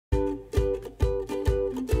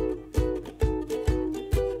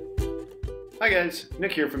Hi guys,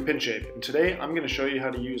 Nick here from Pinshape, and today I'm going to show you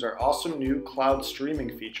how to use our awesome new cloud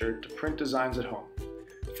streaming feature to print designs at home.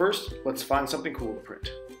 First, let's find something cool to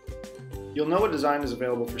print. You'll know a design is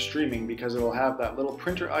available for streaming because it will have that little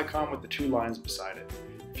printer icon with the two lines beside it.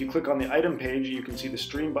 If you click on the item page, you can see the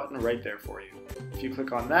stream button right there for you. If you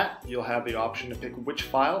click on that, you'll have the option to pick which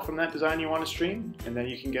file from that design you want to stream, and then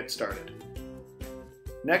you can get started.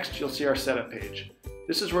 Next, you'll see our setup page.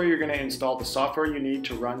 This is where you're going to install the software you need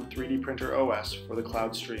to run 3D Printer OS for the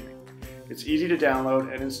cloud streaming. It's easy to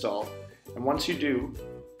download and install, and once you do,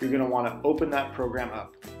 you're going to want to open that program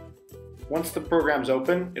up. Once the program's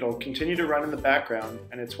open, it'll continue to run in the background,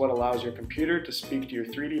 and it's what allows your computer to speak to your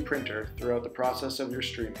 3D printer throughout the process of your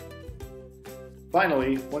streaming.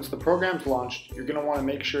 Finally, once the program's launched, you're going to want to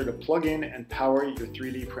make sure to plug in and power your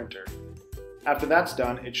 3D printer. After that's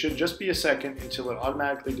done, it should just be a second until it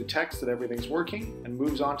automatically detects that everything's working and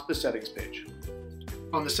moves on to the settings page.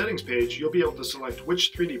 On the settings page, you'll be able to select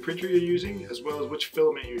which 3D printer you're using as well as which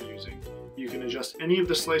filament you're using. You can adjust any of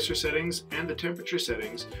the slicer settings and the temperature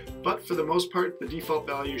settings, but for the most part, the default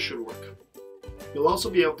value should work. You'll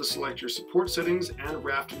also be able to select your support settings and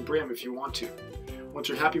raft and brim if you want to. Once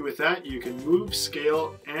you're happy with that, you can move,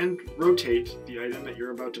 scale, and rotate the item that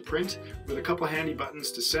you're about to print with a couple handy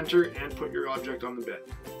buttons to center and put your object on the bed.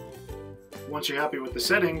 Once you're happy with the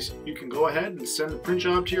settings, you can go ahead and send the print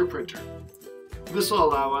job to your printer. This will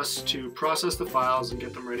allow us to process the files and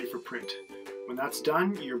get them ready for print. When that's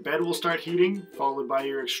done, your bed will start heating, followed by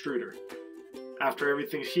your extruder. After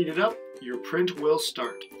everything's heated up, your print will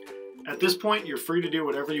start. At this point, you're free to do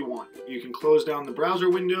whatever you want. You can close down the browser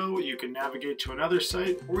window, you can navigate to another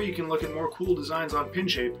site, or you can look at more cool designs on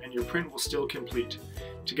Pinshape and your print will still complete.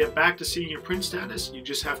 To get back to seeing your print status, you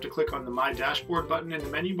just have to click on the My Dashboard button in the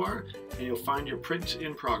menu bar and you'll find your print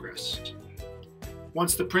in progress.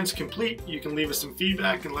 Once the print's complete, you can leave us some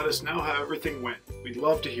feedback and let us know how everything went. We'd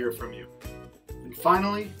love to hear from you. And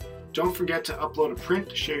finally, don't forget to upload a print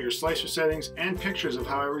to share your slicer settings and pictures of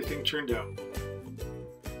how everything turned out.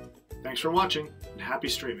 Thanks for watching, and happy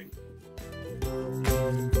streaming.